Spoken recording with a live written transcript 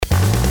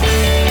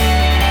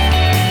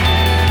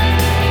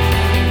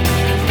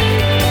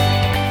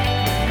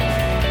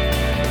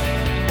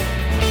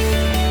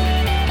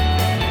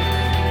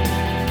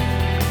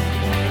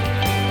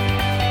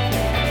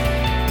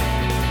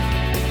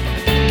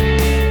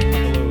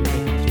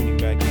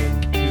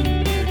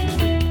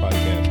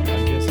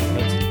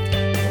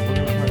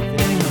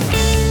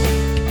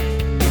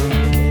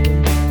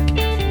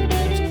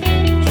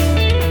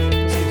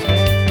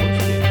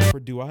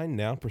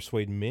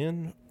persuade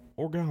men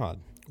or God?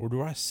 Or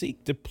do I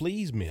seek to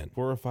please men?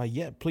 For if I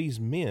yet please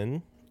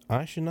men,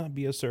 I should not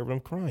be a servant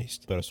of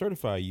Christ. But I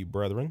certify you,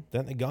 brethren,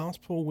 that the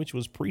gospel which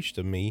was preached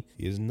of me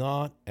is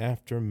not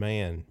after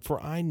man.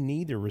 For I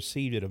neither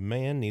received it of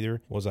man,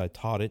 neither was I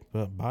taught it,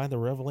 but by the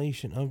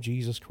revelation of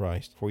Jesus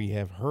Christ. For ye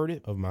have heard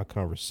it of my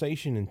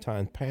conversation in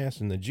time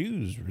past in the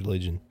Jews'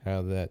 religion,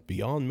 how that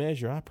beyond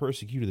measure I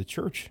persecuted the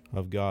church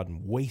of God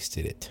and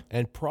wasted it,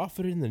 and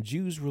profited in the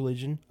Jews'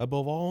 religion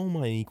above all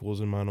my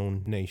equals in mine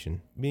own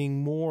nation,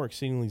 being more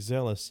exceedingly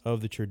zealous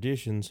of the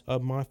traditions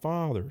of my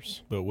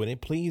fathers. But when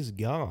it pleased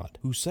God,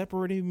 who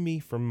separated me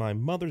from my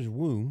mother's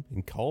womb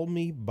and called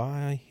me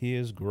by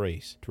his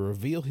grace to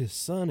reveal his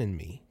Son in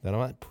me, that I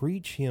might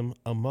preach him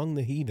among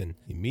the heathen,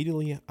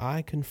 immediately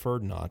I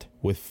conferred not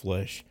with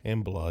flesh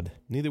and blood,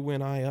 neither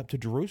went I up to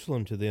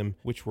Jerusalem to them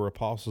which were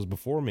apostles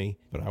before me,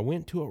 but I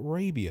went to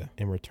Arabia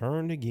and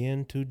returned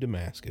again to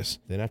Damascus.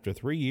 Then after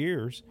 3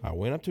 years I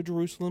went up to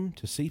Jerusalem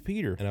to see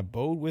Peter, and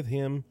abode with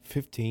him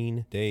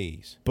 15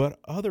 days. But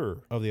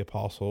other of the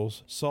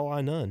apostles saw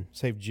I none,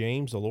 save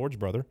James the Lord's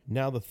brother.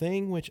 Now the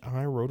thing which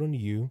I wrote unto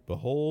you,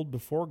 behold,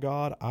 before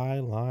God I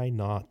lie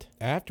not.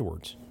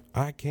 Afterwards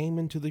I came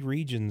into the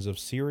regions of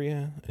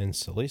Syria and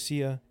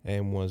Cilicia,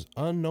 and was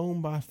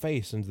unknown by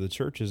face unto the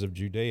churches of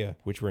Judea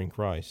which were in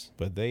Christ.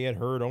 But they had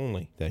heard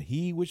only that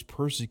he which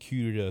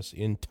persecuted us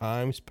in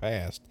times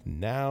past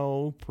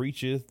now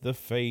preacheth the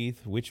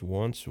faith which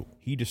once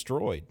he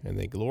destroyed, and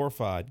they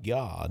glorified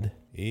God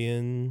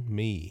in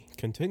me.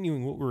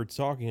 Continuing what we were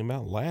talking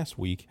about last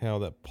week, how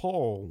that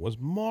Paul was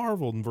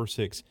marveled in verse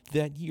 6,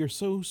 that ye are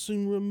so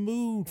soon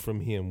removed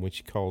from him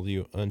which called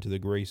you unto the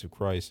grace of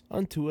Christ,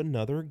 unto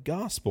another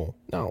gospel.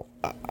 Now,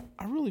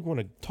 I really want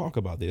to talk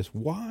about this.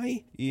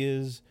 Why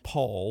is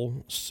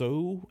Paul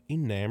so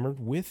enamored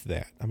with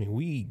that? I mean,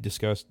 we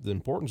discussed the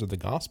importance of the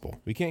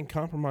gospel. We can't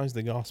compromise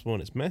the gospel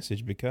and its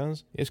message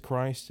because it's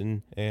Christ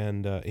and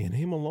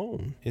him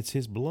alone. It's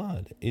his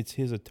blood. It's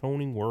his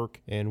atoning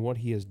work and what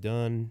he has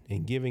done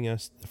in giving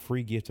us the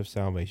free gift of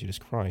salvation is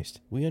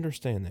Christ. We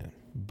understand that.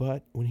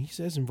 But when he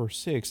says in verse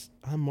 6,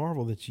 I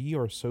marvel that ye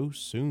are so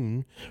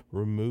soon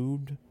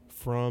removed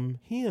from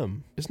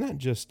him. It's not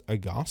just a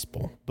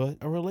gospel, but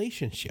a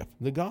relationship.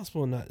 The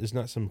gospel is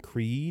not some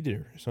creed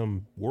or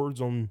some words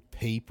on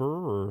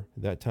paper or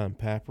that time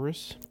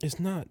papyrus. It's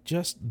not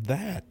just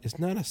that. It's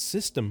not a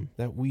system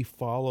that we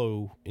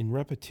follow in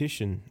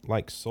repetition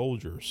like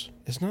soldiers.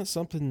 It's not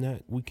something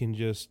that we can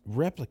just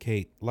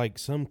replicate like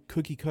some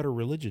cookie cutter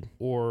religion,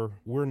 or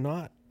we're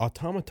not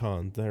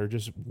automatons that are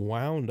just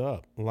wound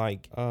up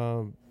like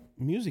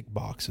music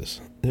boxes.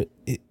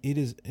 It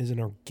is an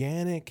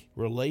organic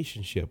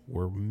relationship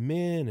where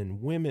men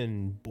and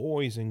women,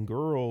 boys and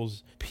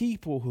girls,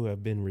 people who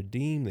have been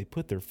redeemed, they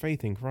put their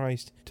faith in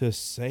Christ to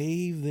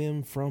save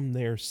them from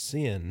their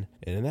sin.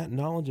 And in that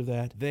knowledge of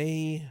that,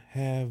 they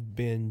have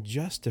been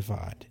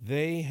justified.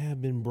 They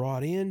have been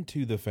brought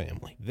into the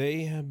family.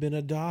 They have been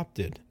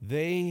adopted.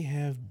 They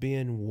have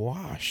been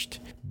washed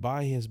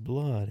by his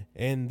blood.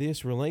 And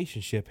this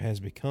relationship has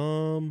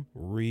become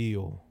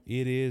real.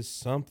 It is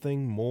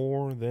something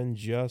more than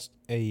just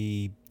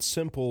a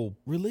simple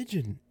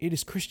religion. It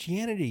is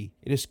Christianity.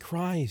 It is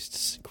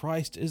Christ.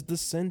 Christ is the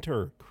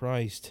center.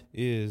 Christ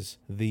is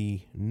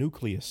the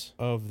nucleus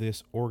of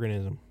this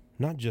organism.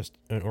 Not just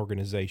an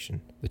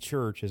organization. The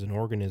church is an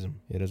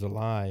organism. It is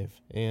alive.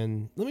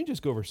 And let me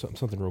just go over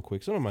something real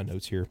quick. Some of my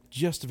notes here.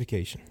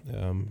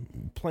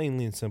 Justification.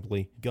 Plainly and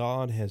simply,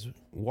 God has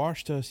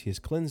washed us. He has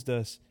cleansed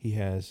us. He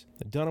has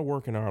done a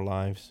work in our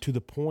lives to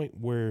the point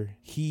where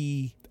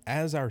he,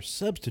 as our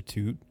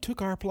substitute,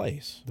 took our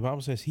place. The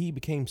Bible says he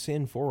became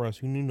sin for us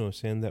who knew no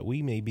sin, that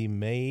we may be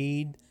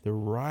made the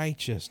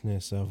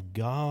righteousness of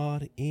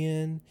God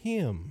in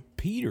him.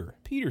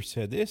 Peter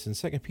said this in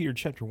 2 Peter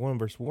chapter 1,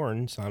 verse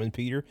 1, Simon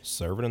Peter,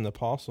 servant and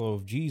apostle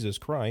of Jesus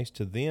Christ,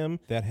 to them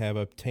that have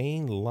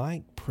obtained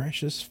like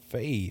precious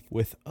faith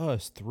with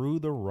us through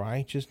the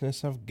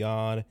righteousness of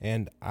God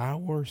and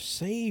our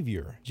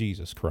Savior,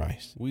 Jesus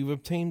Christ. We've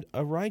obtained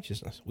a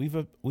righteousness.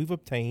 We've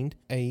obtained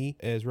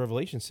as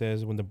Revelation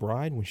says,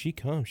 when she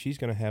comes, she's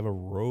going to have a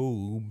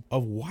robe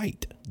of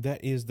white.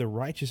 That is the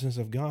righteousness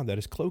of God that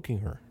is cloaking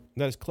her.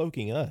 That is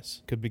cloaking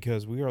us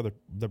because we are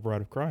the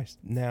bride of Christ.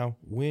 Now,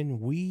 when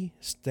we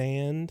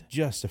stand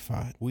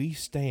justified, we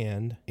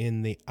stand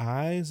in the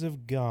eyes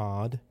of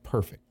God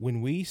perfect. When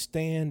we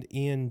stand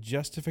in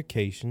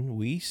justification,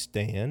 we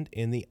stand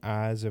in the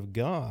eyes of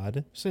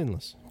God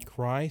sinless.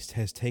 Christ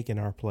has taken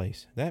our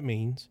place. That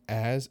means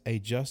as a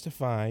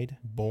justified,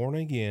 born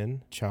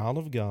again child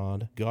of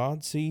God,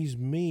 God sees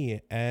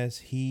me as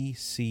he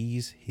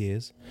sees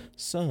his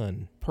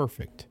Son,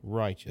 perfect,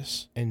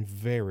 righteous, and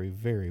very,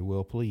 very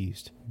well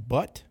pleased.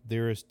 But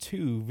there is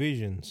two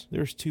visions.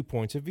 There's 2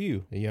 points of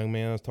view. A young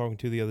man I was talking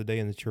to the other day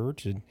in the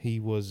church, and he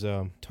was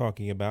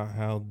talking about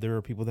how there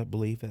are people that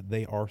believe that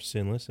they are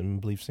sinless and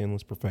believe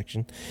sinless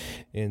perfection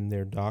in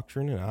their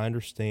doctrine. And I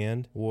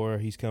understand where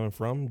he's coming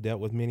from.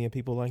 Dealt with many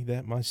people like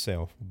that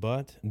myself.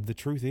 But the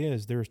truth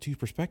is, there's two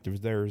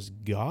perspectives. There's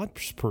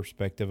God's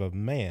perspective of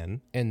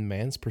man and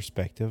man's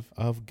perspective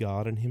of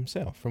God and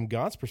himself. From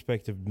God's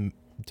perspective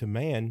to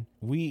man,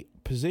 we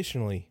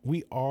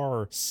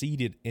are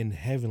seated in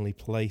heavenly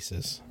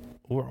places.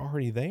 We're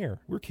already there.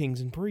 We're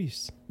kings and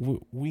priests.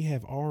 We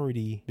have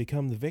already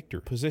become the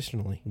victor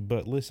positionally.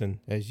 But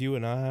listen, as you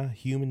and I,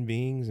 human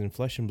beings in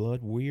flesh and blood,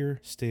 we're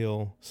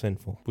still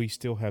sinful. We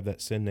still have that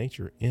sin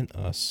nature in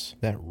us,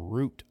 that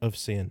root of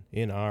sin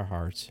in our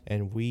hearts,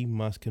 and we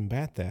must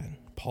combat that.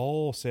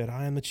 Paul said,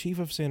 I am the chief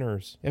of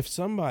sinners. If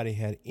somebody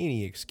had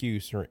any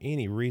excuse or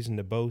any reason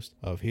to boast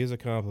of his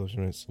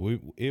accomplishments,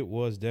 it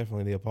was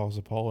definitely the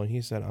Apostle Paul. And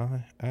he said,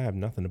 I have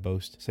nothing to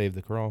boast save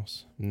the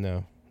cross.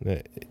 No.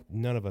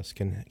 None of us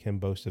can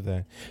boast of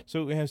that.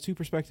 So it has two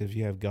perspectives.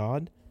 You have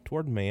God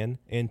toward man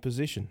and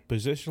position.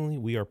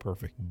 Positionally, we are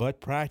perfect. But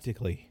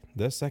practically,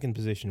 the second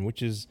position,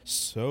 which is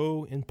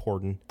so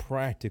important,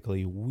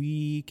 practically,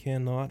 we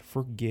cannot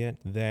forget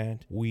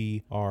that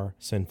we are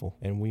sinful.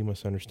 And we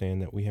must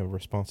understand that we have a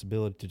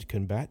responsibility to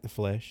combat the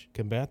flesh,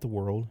 combat the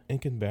world,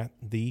 and combat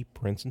the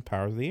prince and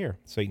powers of the air,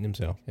 Satan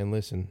himself. And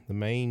listen, the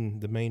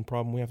main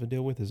problem we have to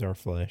deal with is our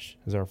flesh.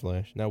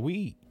 Now,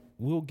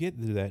 we'll get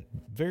to that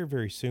very,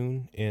 very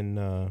soon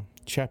in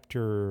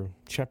chapter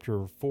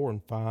 4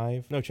 and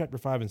 5. No, chapter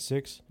 5 and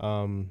 6.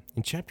 In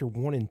chapter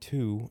 1 and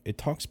 2, it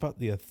talks about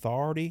the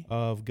authority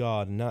of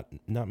God, not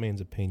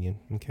man's opinion.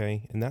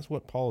 Okay, and that's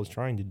what Paul is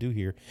trying to do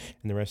here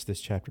in the rest of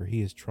this chapter.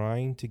 He is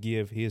trying to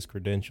give his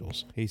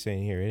credentials. He's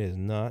saying here, it is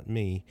not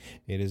me,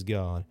 it is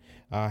God.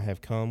 I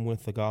have come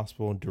with the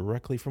gospel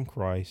directly from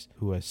Christ,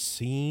 who has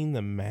seen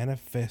the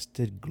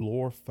manifested,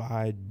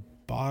 glorified,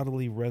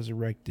 bodily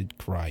resurrected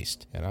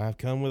Christ, and I've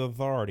come with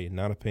authority and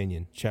not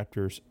opinion.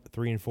 Chapters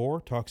 3 and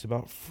 4 talks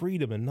about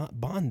freedom and not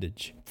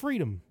bondage.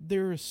 Freedom.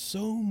 There is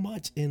so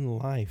much in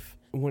life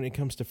when it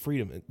comes to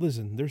freedom.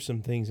 Listen, there's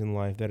some things in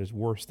life that is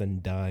worse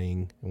than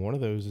dying, and one of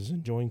those is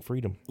enjoying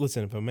freedom.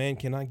 Listen, if a man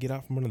cannot get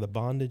out from under the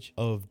bondage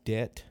of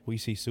debt, we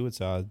see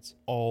suicides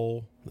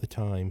all the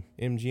time.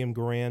 MGM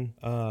Grand,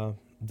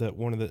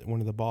 one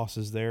of the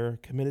bosses there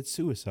committed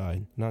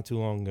suicide not too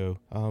long ago.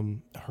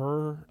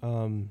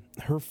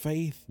 Her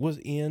faith was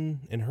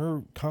in, and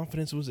her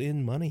confidence was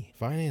in money,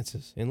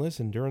 finances. And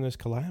listen, during this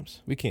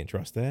collapse, we can't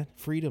trust that.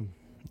 Freedom.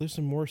 There's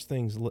some worse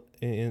things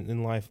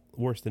in life,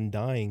 worse than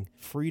dying.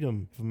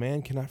 Freedom. If a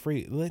man cannot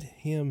free, let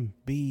him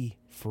be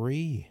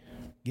free.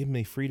 Give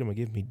me freedom or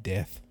give me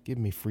death. Give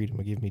me freedom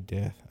or give me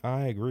death.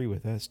 I agree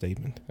with that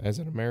statement. As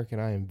an American,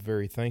 I am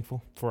very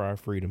thankful for our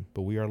freedom,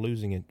 but we are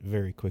losing it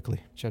very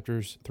quickly.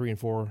 Chapters 3 and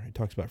 4, it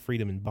talks about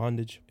freedom and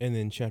bondage. And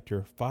then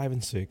chapter 5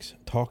 and 6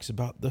 talks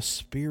about the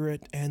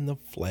spirit and the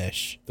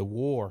flesh, the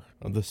war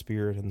of the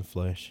spirit and the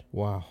flesh.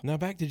 Wow. Now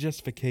back to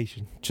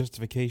justification.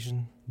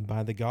 Justification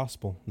by the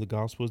gospel. The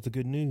gospel is the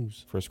good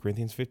news. 1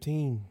 Corinthians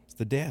 15. It's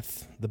the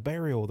death, the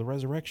burial, the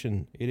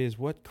resurrection. It is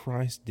what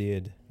Christ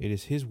did. It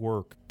is his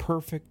work,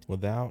 perfect,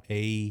 without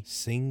a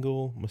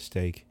single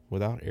mistake,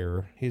 without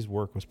error. His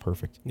work was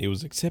perfect. It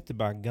was accepted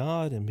by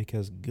God, and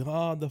because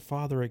God the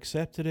Father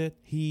accepted it,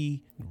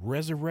 he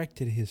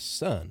resurrected his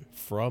Son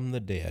from the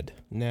dead.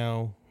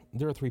 Now,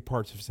 there are 3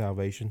 parts of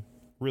salvation.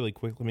 Really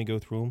quick, let me go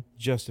through them.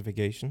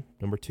 Justification.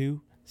 Number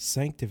 2,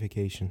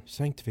 sanctification,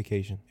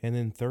 and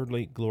then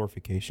thirdly,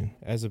 glorification.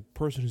 As a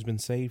person who's been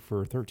saved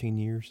for 13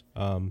 years,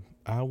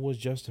 I was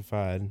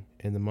justified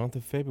in the month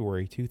of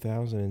February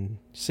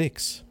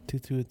 2006,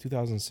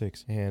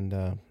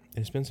 and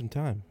it's been some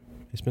time.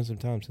 It's been some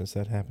time since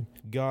that happened.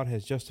 God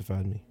has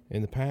justified me.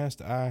 In the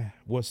past, I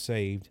was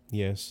saved,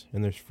 yes,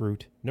 and there's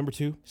fruit. Number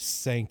 2,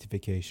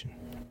 sanctification.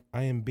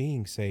 I am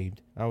being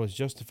saved. I was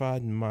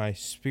justified in my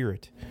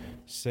spirit,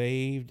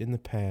 saved in the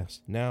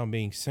past. Now I'm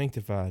being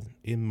sanctified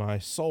in my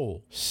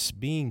soul,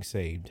 being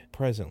saved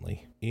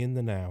presently, in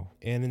the now.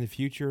 And in the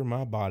future,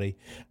 my body,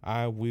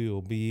 I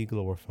will be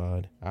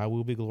glorified. I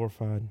will be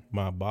glorified.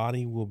 My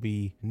body will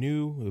be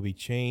new, it will be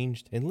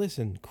changed. And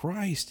listen,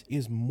 Christ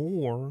is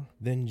more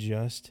than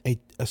just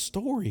a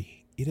story.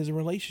 It is a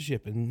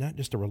relationship, and not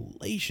just a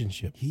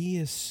relationship. He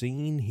is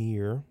seen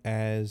here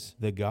as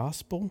the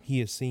gospel. He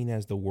is seen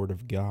as the word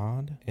of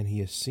God, and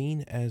he is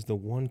seen as the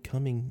one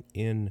coming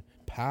in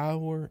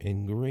power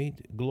and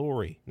great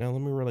glory. Now,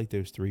 let me relate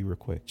those 3 real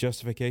quick.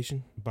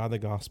 Justification by the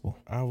gospel.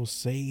 I was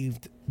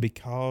saved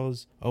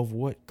because of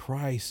what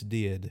Christ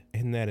did,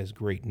 and that is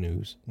great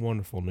news,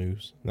 wonderful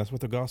news. That's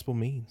what the gospel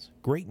means.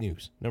 Great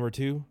news. Number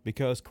 2,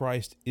 because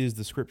Christ is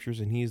the scriptures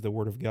and he is the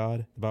word of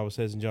God. The Bible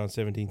says in John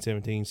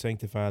 17:17,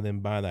 sanctify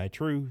them by thy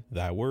truth.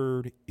 Thy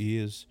word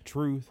is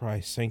truth.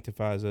 Christ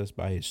sanctifies us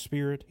by his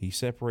spirit. He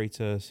separates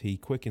us. He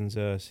quickens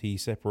us. He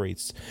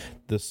separates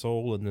the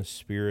soul and the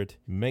spirit,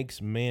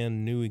 makes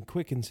man new and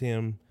quickens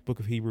him.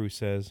 Book of Hebrews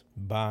says,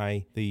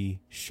 by the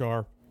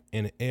sharp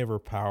and ever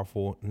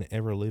powerful and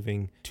ever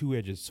living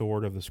two-edged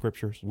sword of the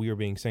scriptures. We are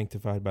being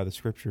sanctified by the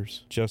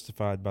scriptures,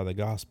 justified by the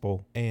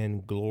gospel,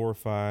 and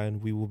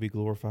glorified. We will be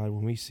glorified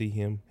when we see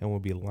him, and we'll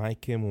be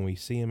like him when we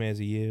see him as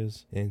he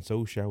is. And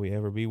so shall we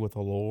ever be with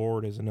the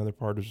Lord, as another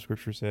part of the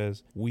scripture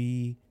says.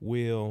 We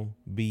will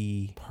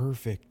be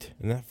perfect.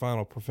 And that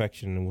final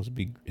perfection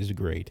is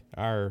great.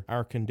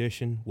 Our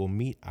condition will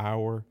meet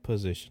our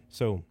position.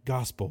 So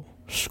gospel,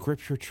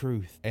 scripture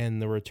truth,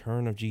 and the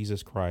return of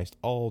Jesus Christ,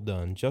 all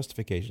done.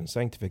 Justification,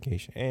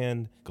 sanctification,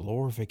 and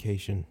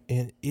glorification.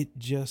 And it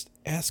just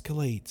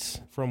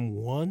escalates from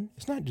one.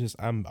 It's not just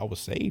I was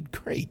saved,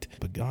 great,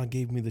 but God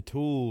gave me the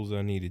tools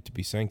I needed to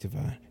be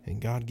sanctified. And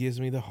God gives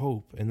me the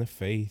hope and the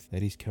faith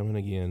that he's coming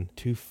again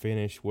to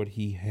finish what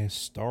he has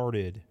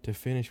started.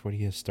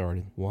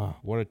 Wow,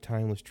 what a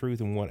timeless truth,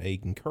 and what a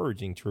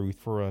encouraging truth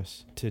for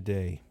us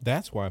today.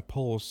 That's why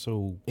Paul is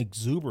so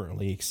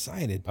exuberantly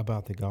excited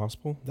about the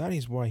gospel. That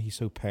is why he's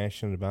so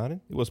passionate about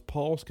it. It was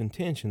Paul's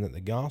contention that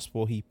the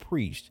gospel he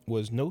preached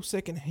was no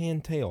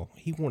second-hand tale.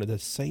 He wanted to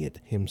say it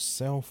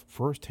himself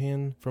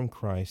firsthand from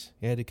Christ.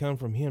 It had to come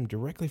from him,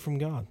 directly from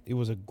God. It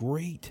was a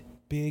great,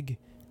 big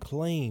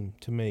claim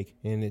to make,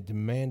 and it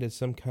demanded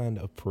some kind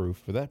of proof.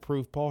 For that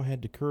proof, Paul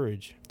had the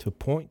courage to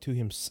point to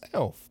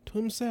himself,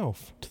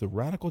 to the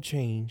radical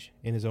change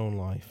in his own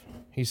life.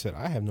 He said,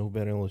 I have no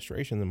better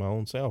illustration than my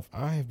own self.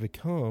 I have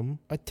become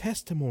a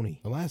testimony.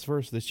 The last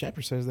verse of this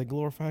chapter says they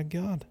glorified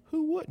God.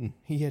 Who wouldn't?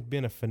 He had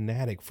been a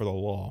fanatic for the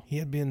law. He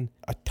had been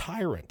a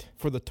tyrant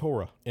for the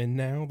Torah. And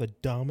now the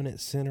dominant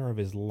center of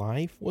his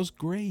life was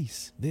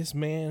grace. This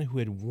man who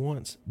had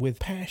once, with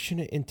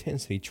passionate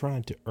intensity,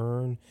 tried to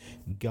earn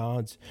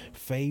God's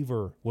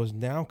favor, was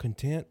now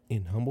content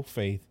in humble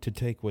faith to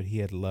take what he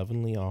had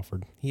lovingly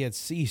offered. He had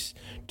ceased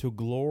to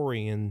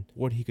glory in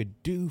what he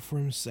could do for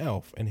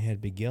himself, and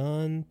had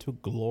begun to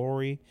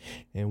glory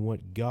in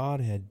what God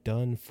had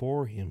done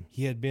for him.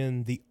 He had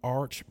been the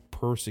arch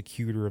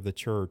persecutor of the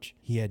church.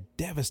 He had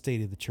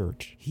devastated the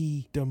church.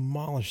 He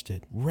demolished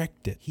it,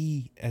 wrecked it.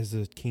 He, as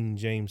the King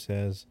James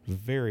says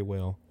very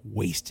well,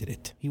 wasted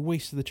it. He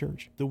wasted the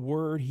church. The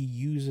word he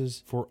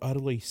uses for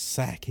utterly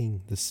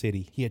sacking the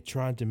city. He had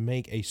tried to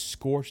make a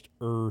scorched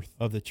earth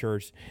of the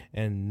church,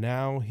 and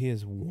now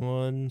his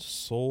one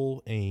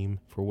sole aim,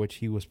 for which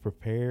he was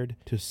prepared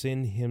to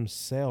send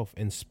himself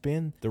and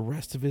spend the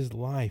rest of his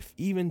life,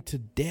 even to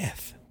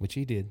death, which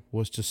he did,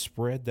 was to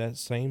spread that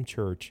same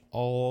church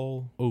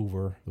all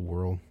over the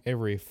world.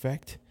 Every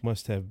effect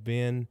must have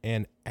been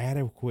an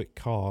adequate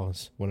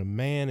cause. When a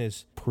man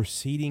is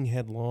proceeding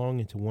headlong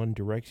into one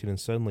direction and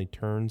suddenly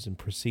turns and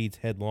proceeds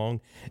headlong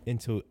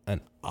into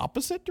an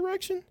opposite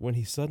direction, when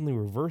he suddenly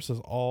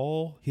reverses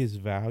all his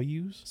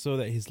values so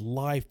that his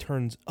life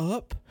turns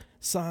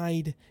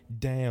upside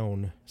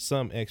down,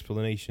 some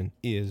explanation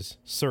is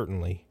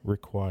certainly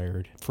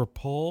required. For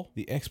Paul,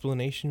 the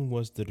explanation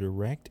was the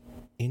direct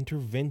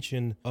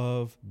intervention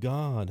of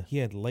God. He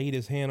had laid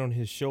his hand on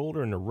his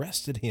shoulder and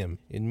arrested him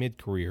in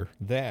mid-career.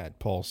 That,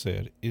 Paul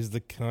said, is the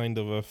kind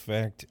of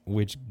effect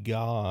which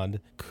God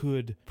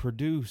could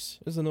produce.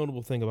 There's a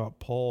notable thing about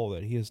Paul,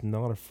 that he is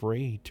not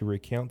afraid to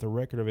recount the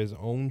record of his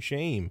own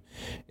shame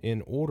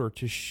in order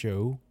to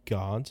show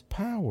God's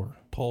power.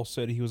 Paul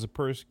said he was a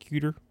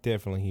persecutor.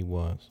 Definitely he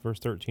was. Verse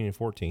 13 and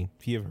 14.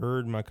 If you have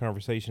heard my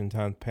conversation in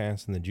times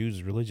past in the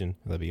Jews' religion,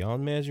 that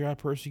beyond measure I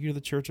persecuted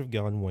the church of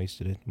God and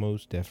wasted it.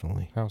 Most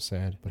definitely. How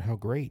sad, but how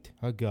great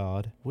a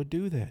God would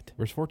do that.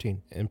 Verse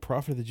 14. And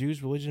profited the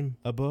Jews' religion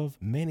above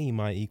many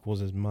my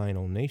equals as mine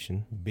own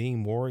nation, being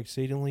more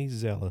exceedingly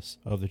zealous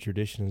of the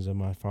traditions of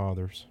my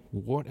fathers.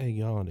 What a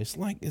God. It's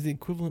like the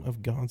equivalent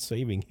of God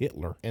saving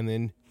Hitler and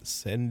then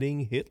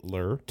sending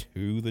Hitler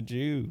to the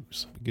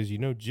Jews, because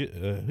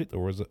Hitler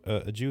was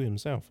a Jew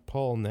himself.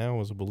 Paul now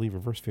was a believer.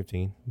 Verse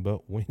 15.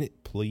 But when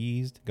it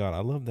pleased God, I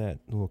love that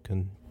little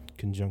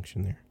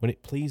conjunction there. When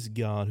it pleased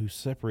God, who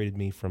separated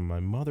me from my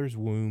mother's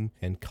womb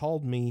and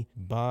called me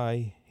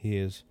by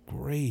his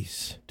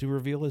grace to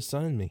reveal his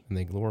son in me, and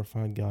they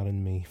glorified God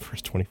in me.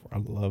 Verse 24. I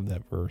love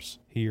that verse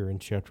here in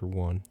chapter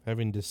 1.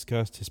 Having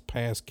discussed his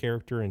past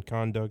character and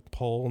conduct,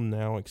 Paul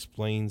now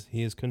explains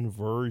his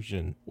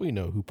conversion. We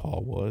know who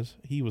Paul was.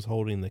 He was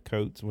holding the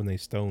coats when they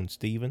stoned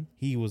Stephen.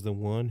 He was the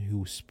one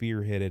who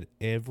spearheaded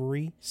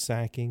every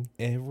sacking,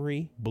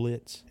 every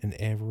blitz, and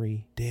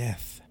every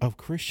death of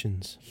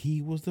Christians.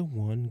 He was the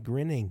one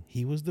grinning.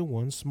 He was the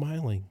one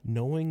smiling,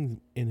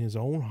 knowing in his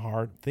own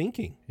heart,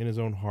 thinking in his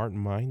own heart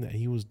and mind that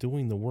he was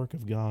doing the work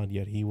of God,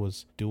 yet he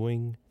was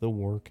doing the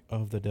work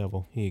of the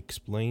devil. He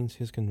explains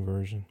his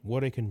conversion.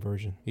 What a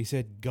conversion. He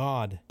said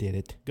God did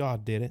it.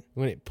 God did it.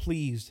 When it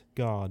pleased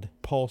God.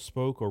 Paul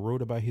spoke or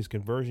wrote about his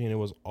conversion, and it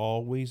was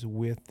always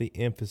with the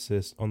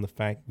emphasis on the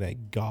fact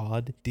that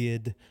God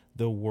did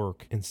the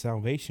work. And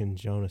salvation,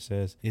 Jonah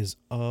says, is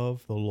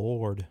of the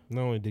Lord.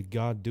 Not only did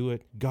God do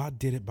it, God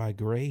did it by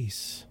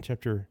grace.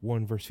 Chapter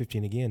 1, verse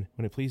 15 again.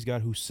 When it pleased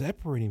God, who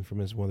separated me from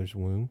his mother's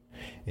womb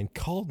and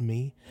called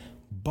me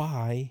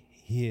by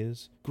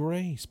his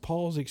grace.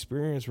 Paul's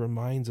experience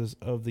reminds us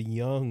of the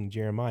young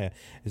Jeremiah.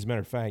 As a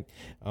matter of fact,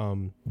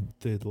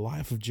 the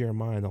life of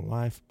Jeremiah and the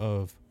life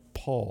of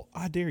Paul,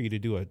 I dare you to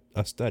do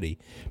a study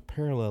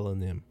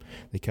paralleling them.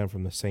 They come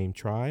from the same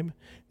tribe.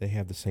 They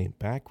have the same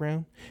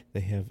background.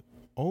 They have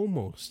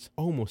almost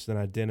an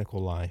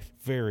identical life.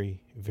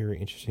 Very, very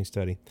interesting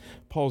study.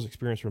 Paul's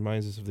experience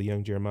reminds us of the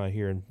young Jeremiah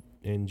here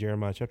in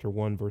Jeremiah chapter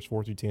 1, verse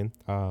 4 through 10.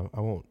 I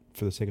won't,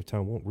 for the sake of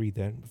time, won't read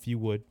that. If you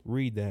would,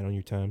 read that on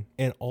your time.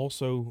 And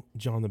also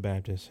John the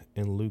Baptist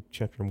in Luke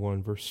chapter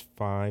 1, verse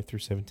 5 through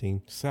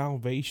 17.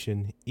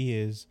 Salvation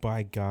is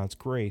by God's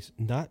grace,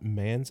 not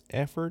man's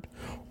effort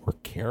or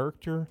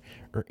character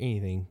or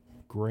anything.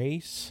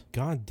 Grace,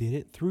 God did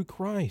it through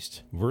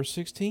Christ. Verse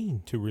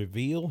 16, to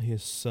reveal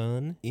his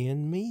Son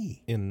in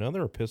me. In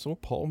another epistle,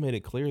 Paul made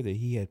it clear that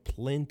he had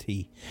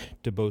plenty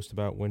to boast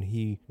about when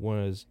he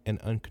was an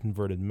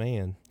unconverted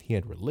man. He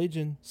had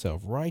religion,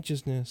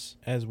 self-righteousness,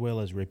 as well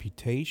as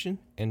reputation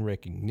and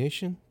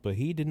recognition, but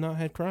he did not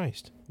have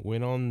Christ.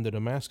 When on the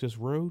Damascus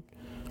road,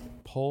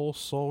 Paul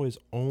saw his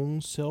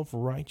own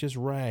self-righteous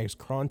rags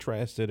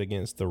contrasted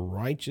against the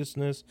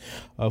righteousness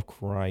of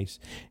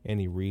Christ, and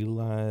he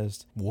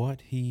realized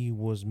what he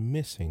was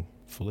missing.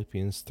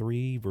 Philippians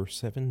 3, verse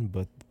 7,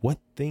 but what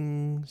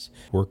things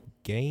were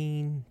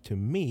gain to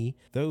me,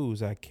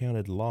 those I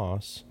counted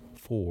loss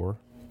for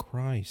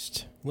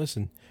Christ.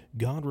 Listen,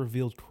 God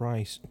revealed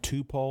Christ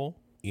to Paul,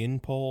 in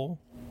Paul,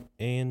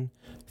 and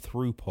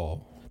through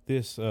Paul.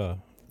 This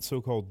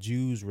so-called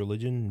Jews'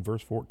 religion, in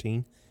verse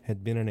 14,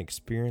 had been an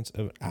experience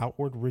of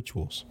outward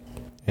rituals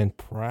and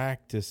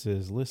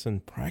practices.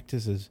 Listen,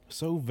 practices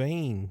so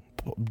vain.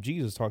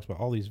 Jesus talks about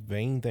all these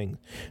vain things,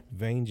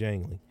 vain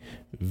jangling,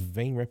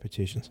 vain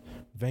repetitions,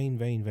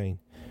 vain.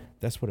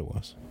 That's what it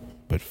was.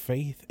 But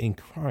faith in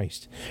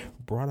Christ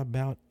brought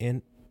about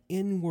an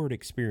inward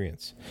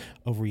experience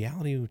of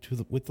reality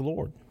with the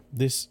Lord.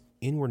 This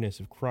inwardness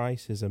of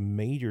Christ is a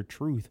major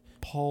truth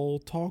Paul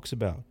talks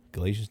about.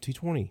 Galatians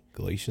 2:20,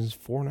 Galatians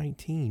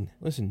 4:19.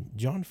 Listen,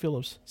 John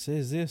Phillips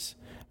says this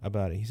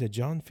about it. He said,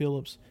 John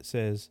Phillips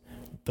says,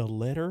 the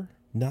letter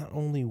not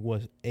only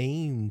was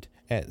aimed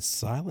at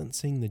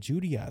silencing the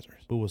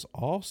Judaizers, but was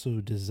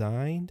also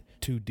designed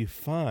to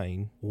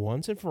define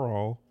once and for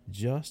all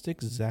just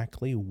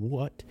exactly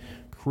what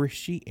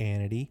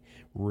Christianity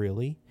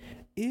really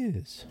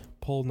is.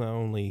 Paul not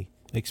only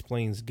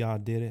explains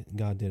God did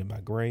it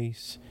by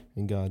grace,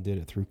 and God did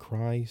it through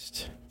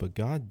Christ, but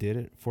God did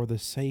it for the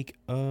sake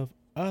of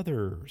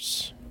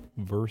others.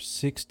 Verse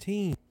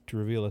 16, to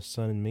reveal a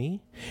Son in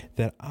me,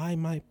 that I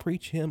might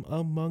preach him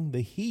among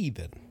the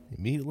heathen.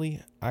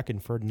 Immediately I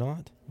conferred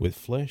not with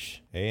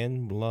flesh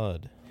and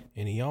blood.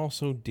 And he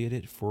also did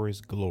it for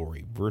his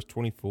glory. Verse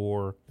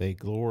 24, they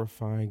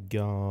glorify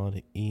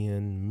God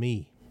in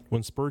me.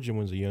 When Spurgeon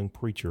was a young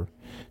preacher,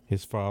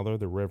 his father,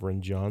 the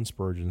Reverend John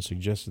Spurgeon,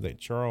 suggested that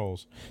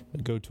Charles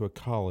go to a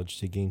college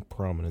to gain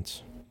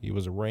prominence. It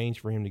was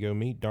arranged for him to go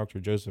meet Dr.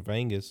 Joseph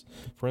Angus,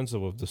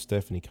 principal of the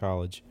Stephanie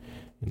College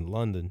in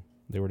London.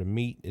 They were to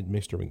meet at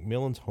Mr.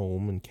 Macmillan's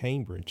home in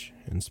Cambridge,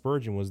 and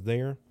Spurgeon was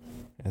there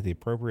at the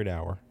appropriate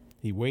hour.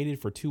 He waited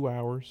for 2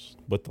 hours,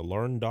 but the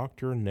learned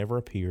doctor never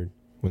appeared.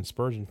 When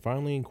Spurgeon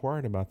finally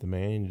inquired about the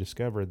man, he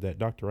discovered that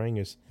Dr.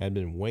 Angus had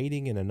been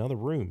waiting in another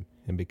room,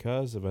 and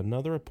because of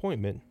another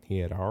appointment, he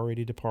had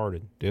already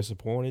departed.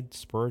 Disappointed,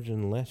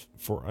 Spurgeon left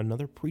for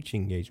another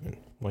preaching engagement.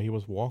 While he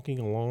was walking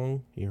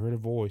along, he heard a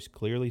voice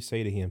clearly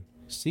say to him,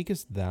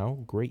 Seekest thou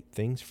great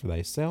things for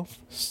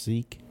thyself?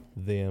 Seek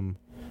them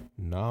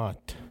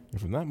not.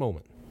 And from that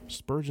moment,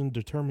 Spurgeon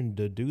determined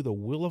to do the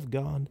will of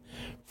God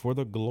for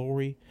the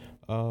glory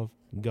of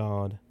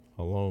God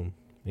alone.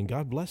 And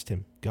God blessed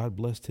him. God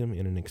blessed him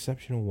in an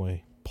exceptional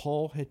way.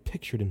 Paul had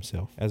pictured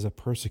himself as a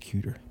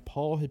persecutor.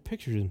 Paul had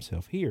pictured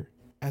himself here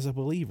as a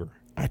believer,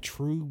 a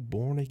true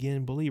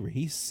born-again believer.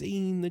 He's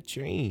seen the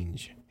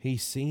change.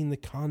 He's seen the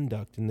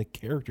conduct and the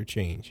character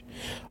change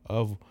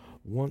of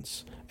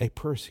once a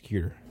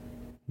persecutor,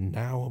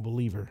 now a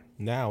believer.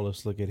 Now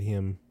let's look at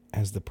him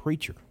as the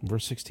preacher.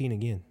 Verse 16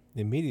 again.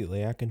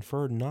 Immediately I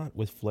conferred not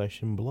with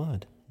flesh and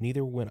blood,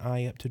 neither went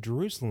I up to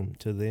Jerusalem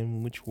to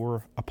them which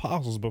were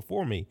apostles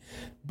before me,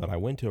 but I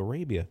went to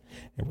Arabia,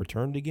 and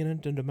returned again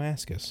unto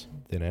Damascus.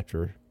 Then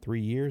after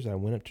 3 years I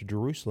went up to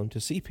Jerusalem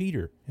to see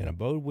Peter, and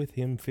abode with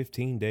him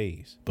 15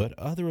 days. But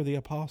other of the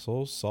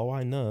apostles saw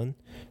I none,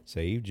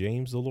 save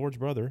James the Lord's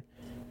brother.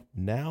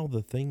 Now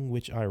the thing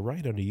which I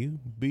write unto you,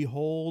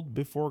 behold,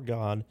 before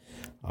God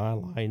I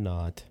lie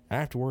not.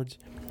 Afterwards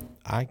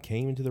I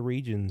came into the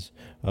regions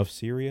of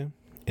Syria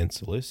and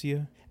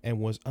Cilicia, and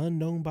was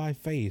unknown by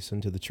face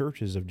unto the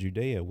churches of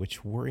Judea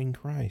which were in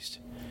Christ.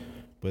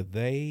 But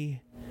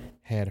they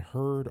had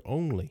heard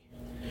only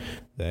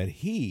that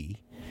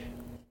he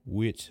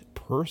which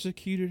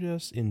persecuted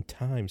us in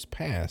times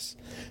past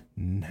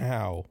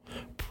now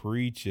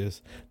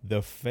preacheth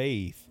the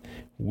faith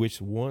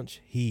which once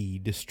he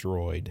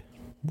destroyed.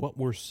 What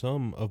were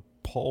some of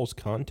Paul's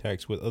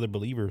contacts with other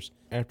believers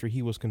after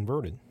he was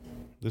converted?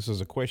 This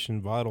is a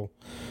question vital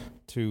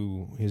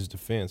to his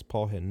defense.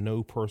 Paul had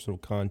no personal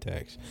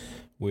contacts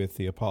with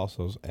the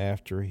apostles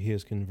after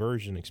his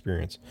conversion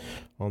experience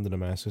on the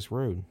Damascus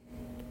Road.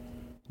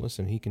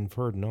 Listen, he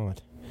conferred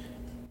not.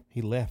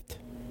 He left.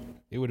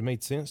 It would have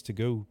made sense to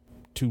go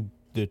to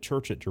the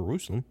church at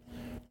Jerusalem.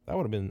 That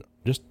would have been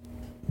just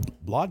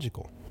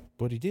logical.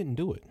 But he didn't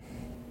do it.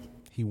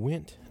 He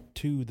went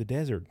to the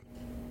desert.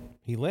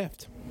 He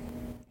left.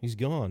 He's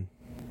gone.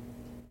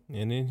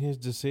 And in his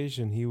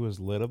decision, he was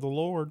led of the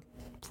Lord.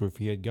 For if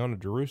he had gone to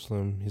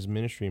Jerusalem, his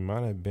ministry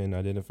might have been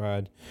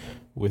identified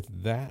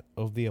with that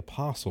of the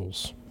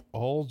apostles,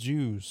 all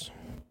Jews.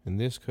 And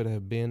this could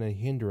have been a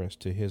hindrance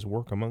to his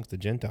work amongst the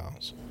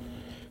Gentiles.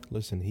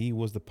 Listen, he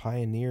was the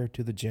pioneer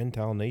to the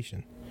Gentile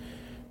nation.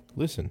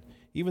 Listen,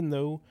 even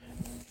though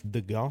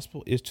the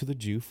gospel is to the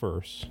Jew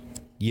first,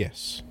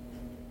 yes,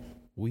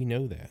 we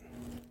know that.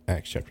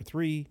 Acts chapter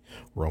 3,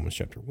 Romans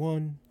chapter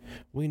 1,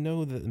 we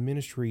know that the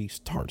ministry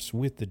starts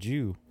with the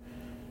Jew.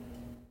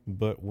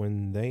 But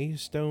when they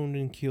stoned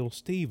and killed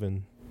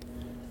Stephen,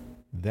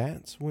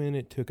 that's when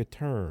it took a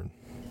turn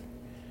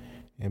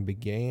and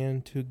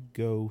began to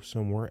go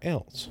somewhere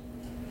else.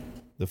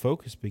 The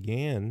focus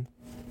began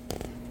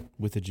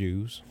with the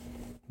Jews,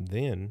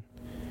 then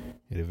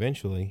it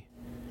eventually,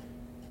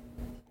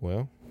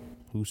 well,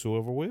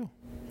 whosoever will.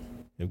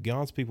 If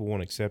God's people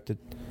won't accept it,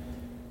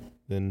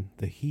 then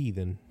the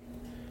heathen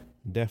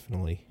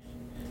definitely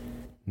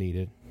need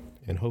it,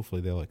 and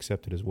hopefully they'll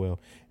accept it as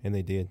well. And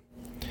they did.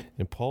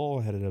 And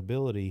Paul had an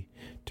ability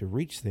to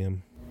reach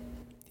them.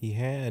 He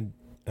had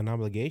an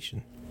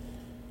obligation.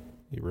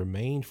 It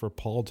remained for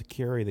Paul to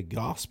carry the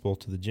gospel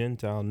to the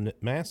Gentile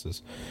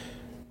masses.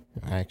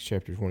 Acts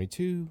chapter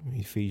 22,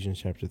 Ephesians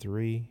chapter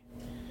 3.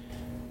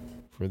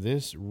 For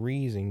this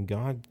reason,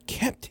 God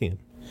kept him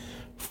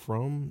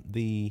from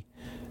the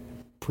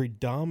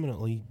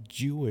predominantly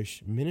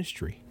Jewish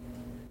ministry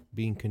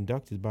being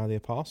conducted by the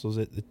apostles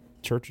at the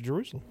Church of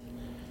Jerusalem.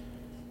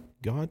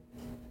 God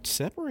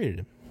separated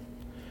him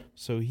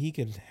so he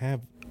could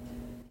have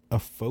a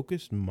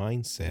focused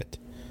mindset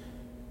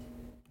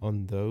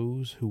on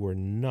those who were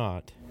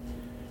not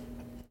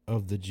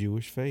of the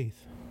Jewish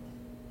faith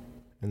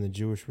and the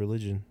Jewish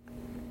religion,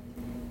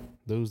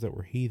 those that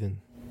were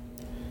heathen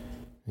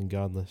and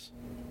godless.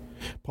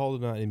 Paul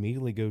did not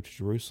immediately go to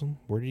Jerusalem.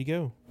 Where did he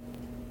go?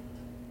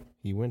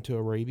 He went to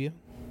Arabia,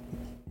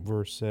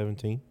 verse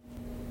 17.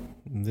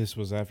 This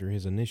was after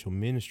his initial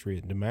ministry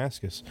at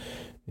Damascus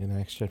in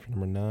Acts chapter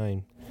number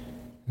 9.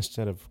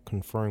 Instead of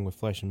conferring with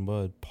flesh and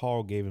blood,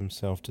 Paul gave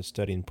himself to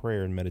studying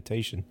prayer and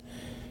meditation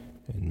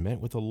and met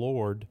with the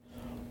Lord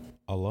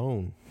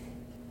alone.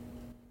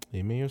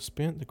 He may have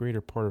spent the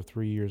greater part of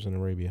 3 years in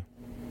Arabia.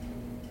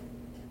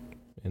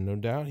 And no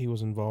doubt he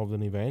was involved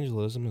in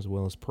evangelism as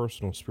well as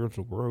personal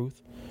spiritual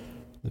growth.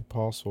 The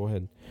apostle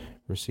had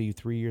received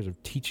 3 years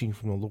of teaching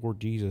from the Lord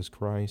Jesus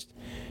Christ.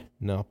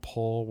 Now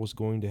Paul was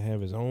going to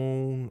have his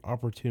own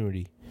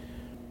opportunity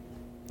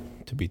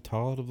to be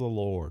taught of the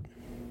Lord.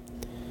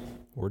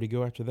 Where'd he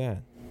go after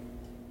that?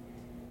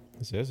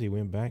 It says he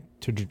went back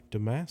to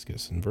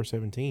Damascus in verse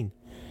 17.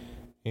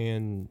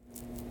 And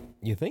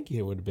you think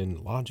it would have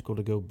been logical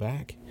to go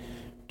back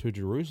to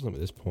Jerusalem at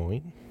this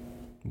point,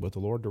 but the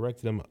Lord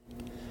directed him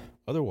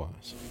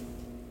otherwise.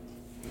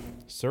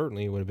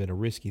 Certainly it would have been a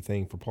risky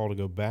thing for Paul to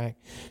go back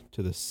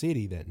to the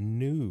city that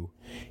knew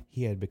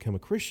he had become a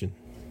Christian.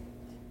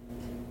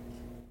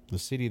 The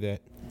city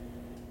that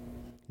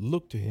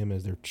looked to him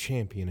as their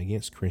champion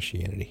against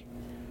Christianity.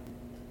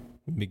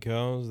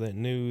 Because that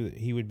knew that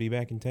he would be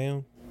back in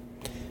town,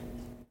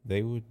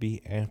 they would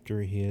be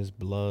after his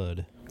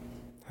blood.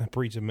 I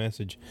preach a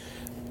message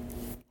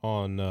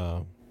on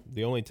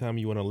the only time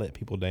you want to let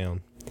people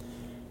down.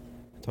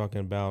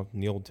 Talking about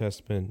in the Old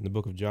Testament, in the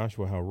book of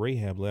Joshua, how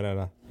Rahab let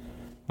out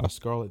a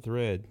scarlet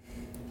thread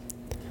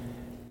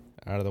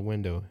out of the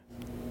window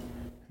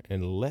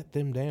and let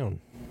them down.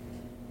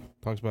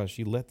 Talks about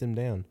she let them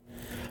down.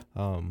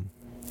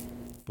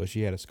 But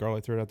she had a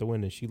scarlet thread out the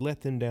window. She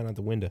let them down out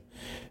the window.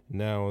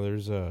 Now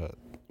there's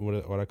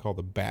what I call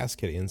the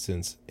basket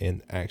incense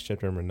in Acts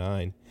chapter number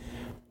 9.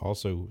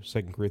 Also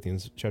 2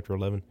 Corinthians chapter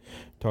 11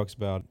 talks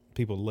about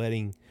people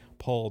letting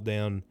Paul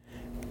down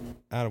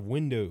out of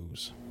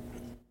windows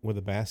with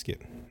a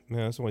basket.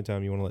 Now that's the only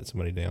time you want to let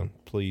somebody down.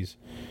 Please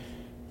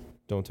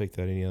don't take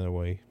that any other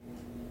way.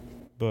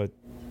 But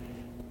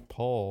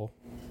Paul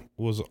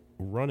was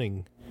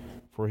running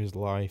for his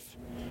life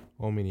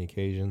on many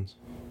occasions.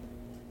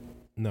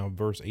 Now,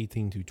 verse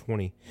 18 to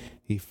 20,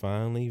 he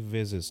finally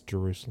visits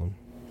Jerusalem.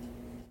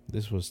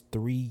 This was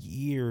 3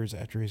 years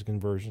after his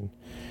conversion.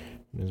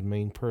 And his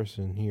main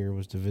person here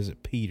was to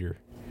visit Peter.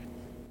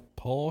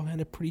 Paul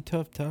had a pretty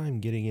tough time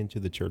getting into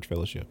the church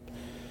fellowship.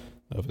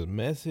 If his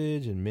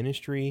message and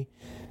ministry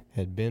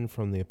had been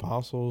from the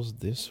apostles,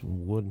 this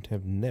wouldn't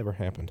have never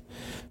happened.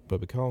 But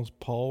because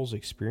Paul's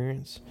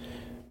experience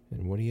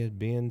and what he had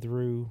been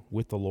through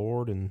with the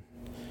Lord and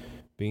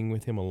being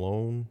with him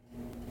alone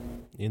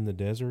in the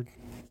desert,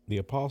 the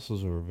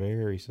apostles were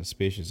very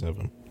suspicious of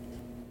him.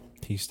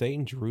 He stayed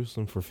in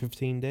Jerusalem for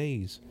 15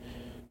 days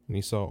And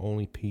he saw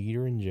only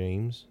Peter and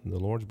James, the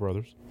Lord's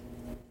brothers.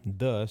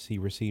 Thus he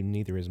received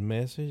neither his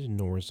message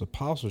nor his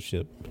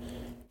apostleship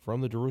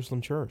from the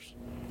Jerusalem church.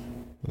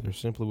 There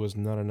simply was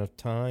not enough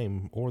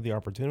time or the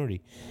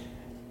opportunity.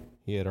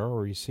 He had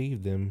already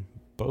received them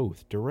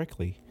both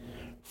directly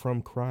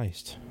from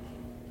Christ.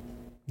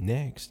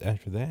 Next,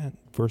 after that,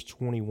 verse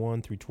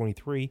 21 through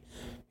 23,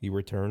 he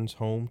returns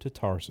home to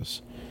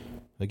Tarsus.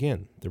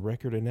 Again, the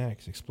record in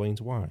Acts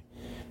explains why.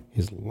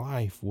 His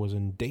life was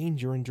in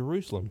danger in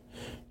Jerusalem,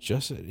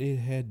 just as it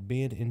had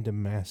been in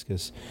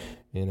Damascus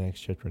in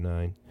Acts chapter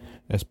 9.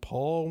 As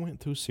Paul went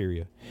through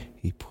Syria,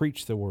 he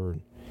preached the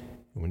word.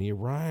 And when he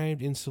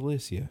arrived in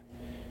Cilicia,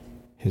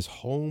 his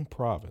home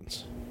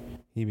province,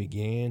 he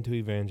began to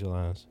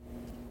evangelize.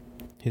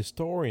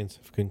 Historians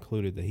have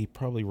concluded that he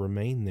probably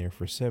remained there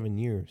for 7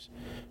 years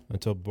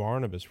until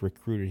Barnabas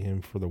recruited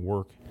him for the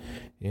work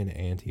in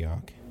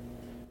Antioch.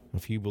 A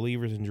few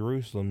believers in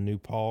Jerusalem knew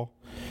Paul,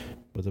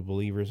 but the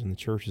believers in the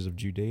churches of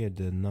Judea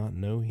did not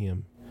know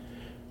him.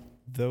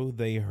 Though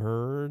they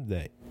heard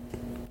that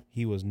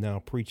he was now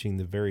preaching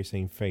the very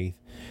same faith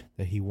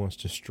that he once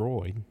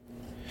destroyed,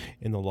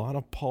 in the light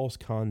of Paul's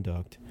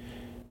conduct,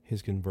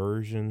 his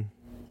conversion,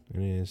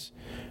 and his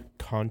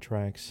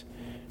contracts,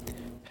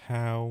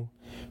 how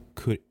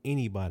could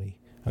anybody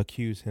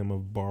accuse him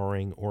of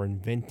borrowing or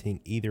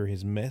inventing either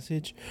his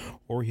message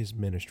or his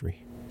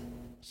ministry?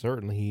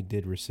 Certainly he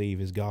did receive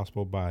his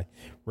gospel by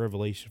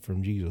revelation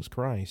from Jesus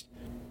Christ.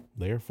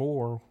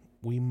 Therefore,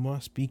 we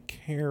must be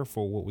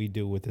careful what we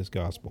do with this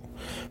gospel,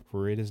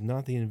 for it is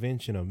not the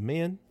invention of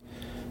men,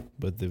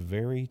 but the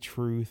very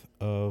truth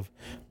of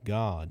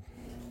God.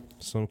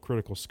 Some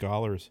critical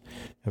scholars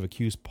have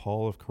accused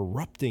Paul of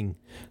corrupting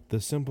the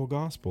simple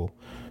gospel,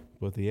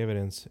 but the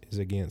evidence is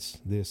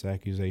against this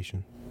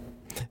accusation.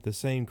 The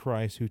same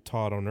Christ who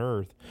taught on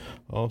earth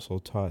also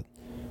taught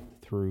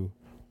through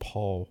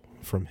Paul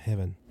from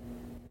heaven.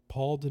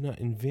 Paul did not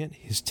invent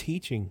his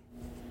teaching.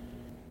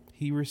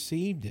 He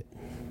received it.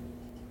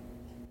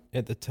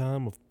 At the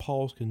time of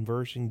Paul's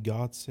conversion,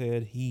 God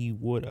said he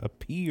would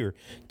appear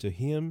to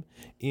him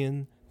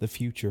in the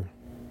future,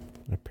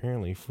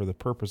 apparently for the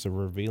purpose of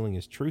revealing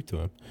his truth to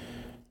him.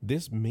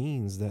 This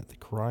means that the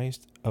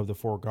Christ of the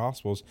four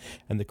Gospels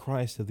and the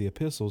Christ of the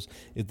epistles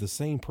is the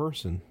same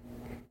person.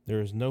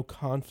 There is no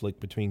conflict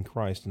between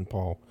Christ and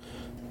Paul.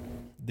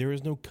 There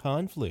is no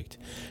conflict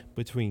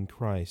between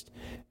Christ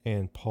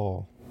and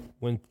Paul.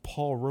 When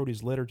Paul wrote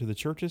his letter to the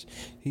churches,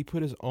 he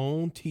put his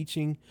own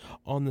teaching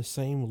on the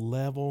same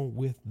level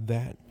with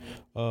that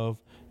of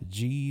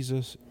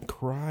Jesus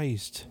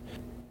Christ.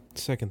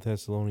 2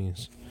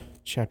 Thessalonians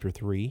chapter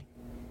 3.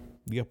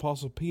 The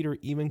Apostle Peter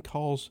even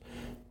calls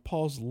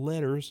Paul's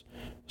letters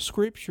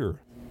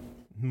scripture.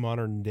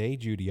 Modern day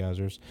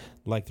Judaizers,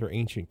 like their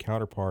ancient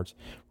counterparts,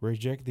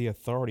 reject the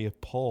authority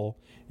of Paul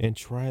and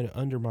try to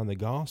undermine the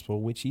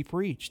gospel which he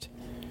preached.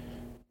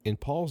 In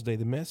Paul's day,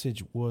 the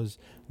message was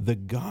the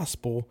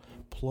gospel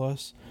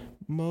plus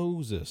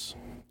Moses.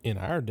 In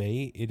our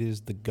day, it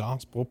is the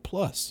gospel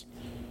plus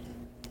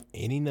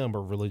any number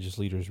of religious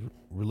leaders,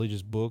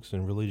 religious books,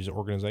 and religious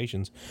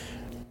organizations.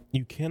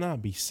 You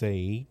cannot be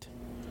saved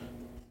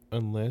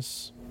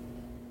unless,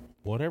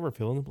 whatever,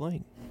 fill in the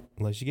blank,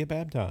 unless you get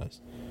baptized,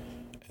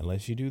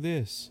 unless you do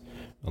this,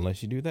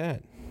 unless you do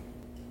that.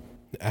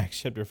 Acts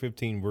chapter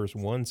 15 verse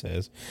 1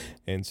 says,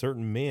 "And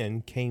certain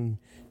men came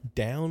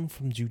down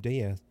from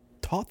Judea,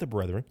 taught the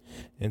brethren,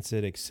 and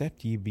said,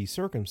 Except ye be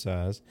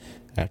circumcised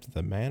after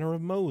the manner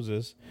of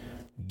Moses,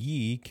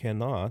 ye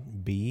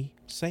cannot be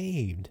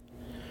saved."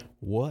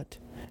 What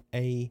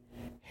a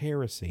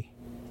heresy.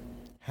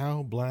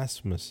 How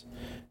blasphemous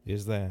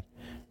is that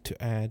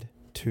to add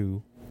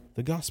to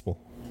the gospel?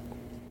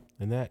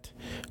 And that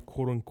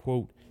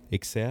quote-unquote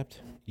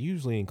except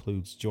usually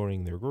includes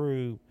joining their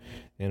group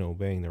and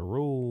obeying their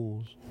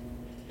rules.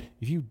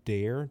 If you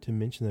dare to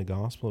mention the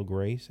gospel of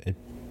grace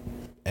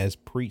as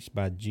preached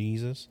by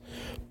Jesus,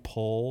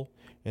 Paul,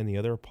 and the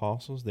other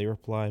apostles, they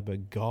reply,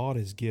 "But God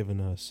has given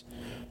us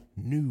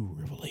new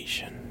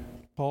revelation."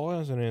 Paul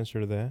has an answer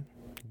to that.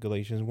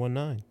 Galatians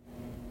 1:9.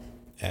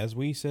 "As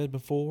we said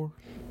before,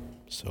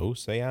 so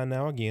say I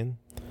now again,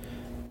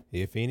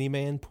 if any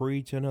man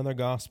preach another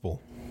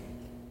gospel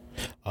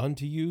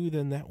unto you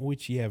than that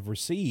which ye have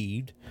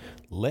received,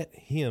 let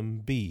him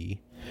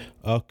be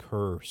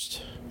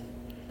accursed."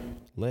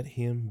 Let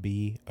him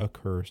be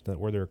accursed. That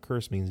word there,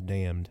 accursed, means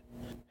damned.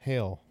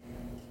 Hell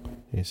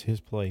is his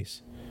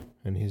place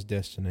and his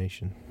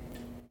destination.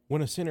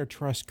 When a sinner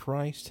trusts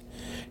Christ,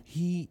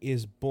 he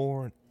is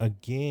born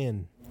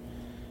again.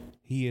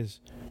 He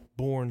is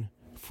born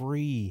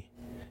free.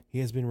 He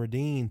has been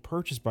redeemed,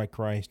 purchased by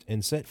Christ,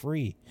 and set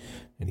free.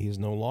 And he is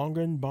no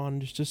longer in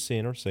bondage to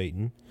sin or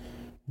Satan,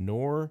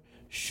 nor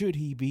should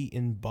he be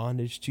in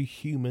bondage to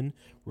human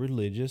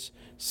religious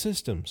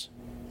systems.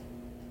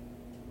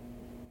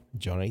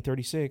 John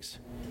 8:36,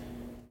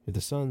 "If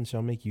the Son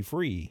shall make you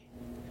free,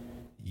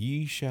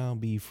 ye shall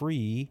be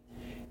free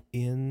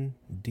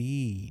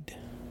indeed."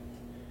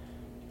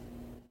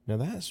 Now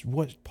that's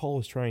what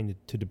Paul is trying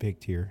to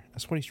depict here.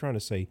 That's what he's trying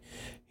to say.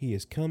 He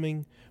is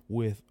coming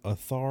with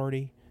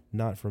authority,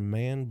 not from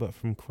man, but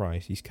from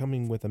Christ. He's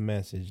coming with a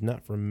message,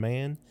 not from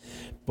man,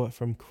 but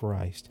from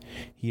Christ.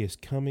 He is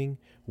coming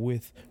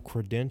with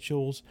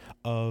credentials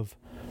of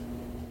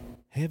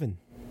heaven.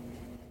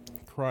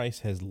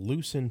 Christ has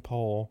loosened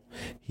Paul.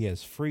 He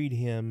has freed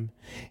him,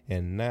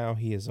 and now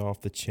he is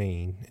off the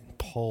chain.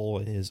 Paul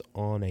is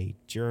on a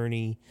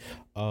journey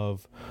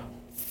of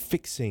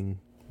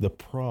fixing the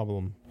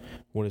problem,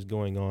 what is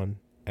going on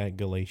at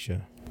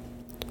Galatia.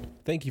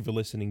 Thank you for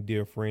listening,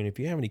 dear friend. If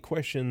you have any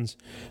questions,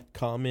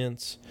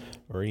 comments,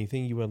 or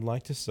anything you would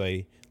like to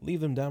say,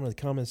 leave them down in the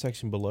comment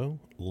section below.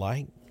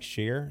 Like,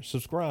 share,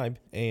 subscribe,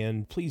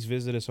 and please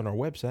visit us on our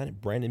website at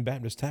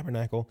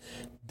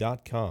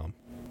BrandonBaptistTabernacle.com.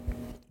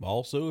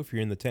 Also, if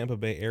you're in the Tampa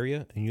Bay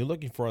area and you're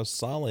looking for a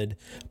solid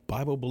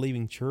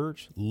Bible-believing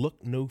church,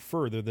 look no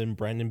further than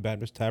Brandon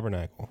Baptist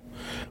Tabernacle.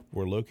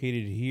 We're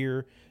located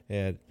here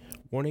at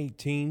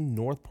 118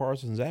 North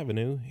Parsons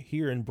Avenue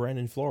here in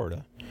Brandon,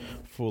 Florida,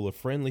 full of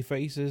friendly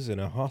faces and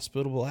a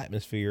hospitable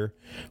atmosphere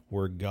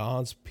where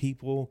God's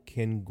people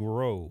can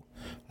grow,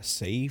 a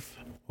safe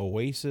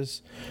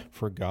oasis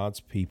for God's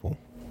people.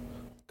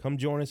 Come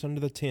join us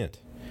under the tent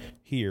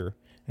here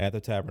at the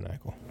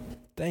Tabernacle.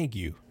 Thank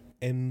you.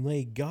 And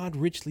may God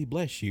richly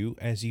bless you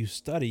as you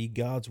study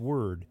God's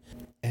Word.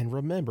 And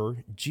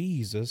remember,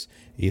 Jesus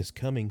is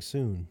coming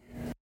soon.